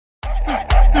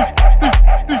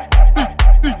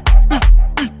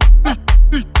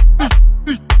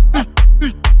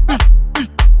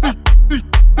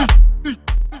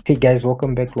Hey guys,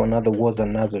 welcome back to another Wars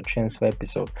and Nazo transfer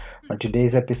episode. On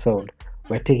today's episode,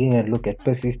 we're taking a look at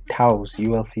Percy Tau's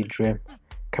ULC dream.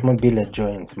 Khama Billiat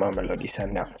joins Mamelodi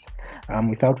Sundowns.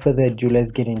 Without further ado,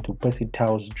 let's get into Percy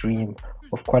Tau's dream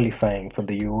of qualifying for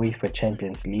the UEFA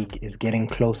Champions League is getting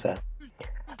closer.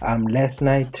 Last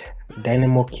night,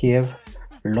 Dynamo Keiv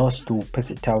lost to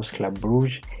Percy Tau's club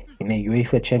Brugge in a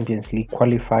UEFA Champions League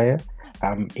qualifier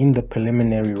in the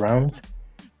preliminary rounds.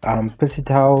 Percy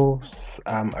Tau's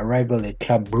arrival at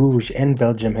Club Brugge and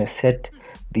Belgium has set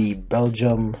the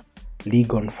Belgium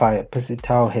league on fire. Percy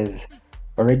Tau has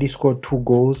already scored 2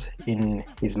 goals in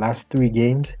his last 3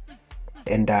 games,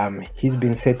 and he's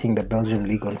been setting the Belgium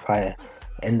league on fire.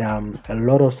 And a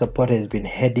lot of support has been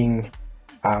heading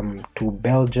to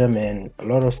Belgium, and a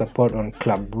lot of support on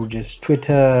Club Brugge's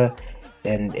Twitter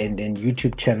and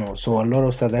YouTube channel. So a lot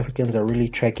of South Africans are really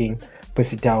tracking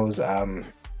Percy Tau's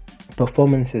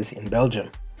performances in Belgium.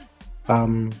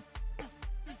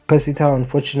 Percy Tau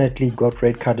unfortunately got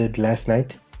red carded last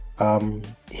night.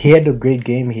 He had a great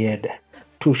game. He had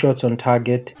 2 shots on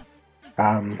target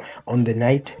on the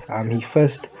night. He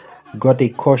first got a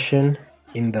caution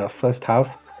in the first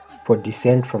half for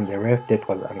dissent from the ref that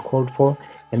was uncalled for,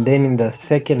 and then in the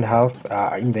second half,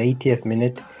 in the 80th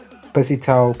minute, Percy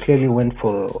Tau clearly went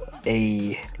for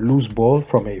a loose ball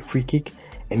from a free kick,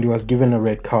 and he was given a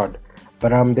red card. But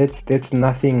that's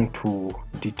nothing to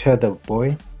deter the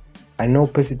boy. I know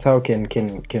Percy Tau can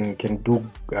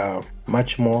do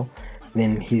much more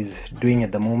than he's doing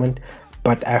at the moment,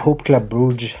 but I hope Club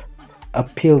Brugge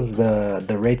appeals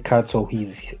the red card so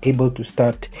he's able to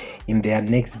start in their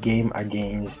next game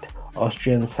against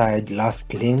Austrian side Las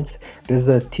Linz. This is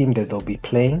a team that they'll be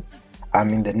playing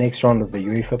in the next round of the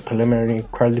UEFA preliminary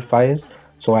qualifiers.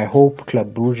 So I hope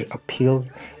Club Brugge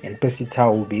appeals and Percy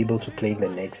Tau will be able to play in the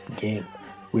next game.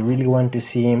 We really want to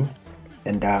see him,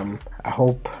 and I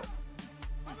hope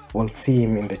we'll see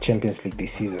him in the Champions League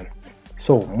this season.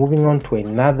 So moving on to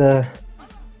another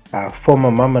former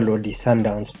Mamelodi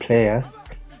Sundowns player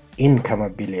in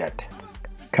Khama Billiat.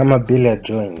 Khama Billiat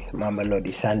joins Mamelodi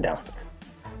Sundowns.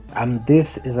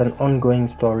 This is an ongoing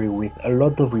story with a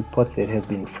lot of reports that have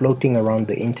been floating around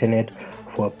the internet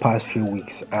for the past few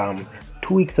weeks.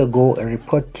 2 weeks ago, a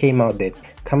report came out that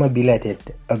Khama Billiat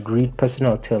had agreed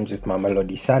personal terms with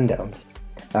Mamelodi Sundowns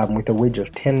with a wage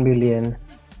of 10 million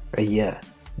a year.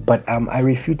 But I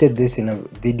refuted this in a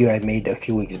video I made a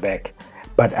few weeks back.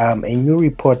 But a new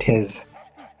report has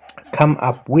come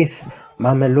up with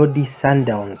Mamelodi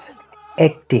Sundowns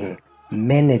acting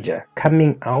manager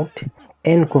coming out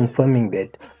and confirming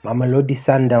that Mamelodi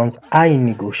Sundowns are in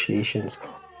negotiations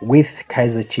with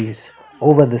Kaizer Chiefs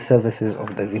over the services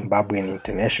of the Zimbabwean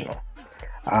international.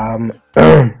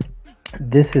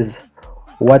 This is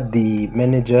what the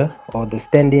manager or the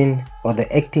stand-in or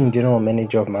the acting general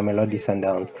manager of Mamelodi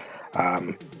Sundowns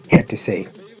had to say.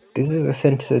 This is a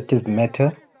sensitive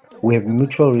matter. We have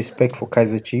mutual respect for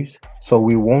Kaizer Chiefs, so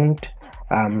we won't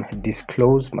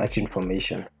disclose much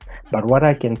information. But what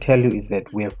I can tell you is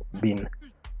that we have been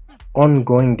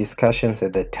ongoing discussions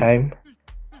at the time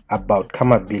about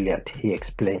Khama Billiat, he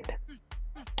explained.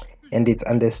 And it's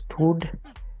understood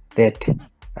that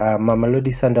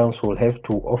Mamelodi Sundowns will have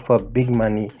to offer big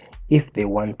money if they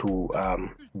want to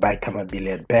buy Khama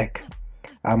Billiat back.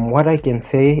 What I can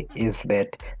say is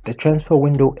that the transfer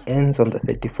window ends on the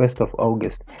 31st of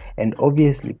August, and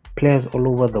obviously players all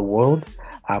over the world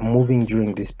are moving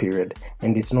during this period,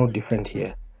 and it's no different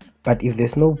here. But if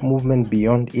there's no movement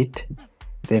beyond it,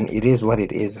 then it is what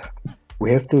it is.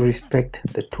 We have to respect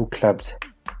the 2 clubs.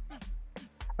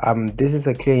 This is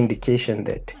a clear indication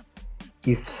that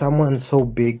if someone so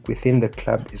big within the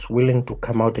club is willing to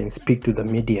come out and speak to the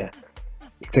media,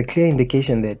 it's a clear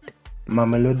indication that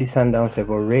Mamelodi Sundowns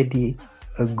have already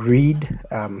agreed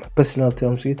personal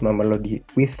terms with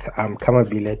Khama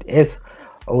Billiat, as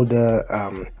all the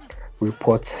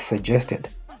reports suggested.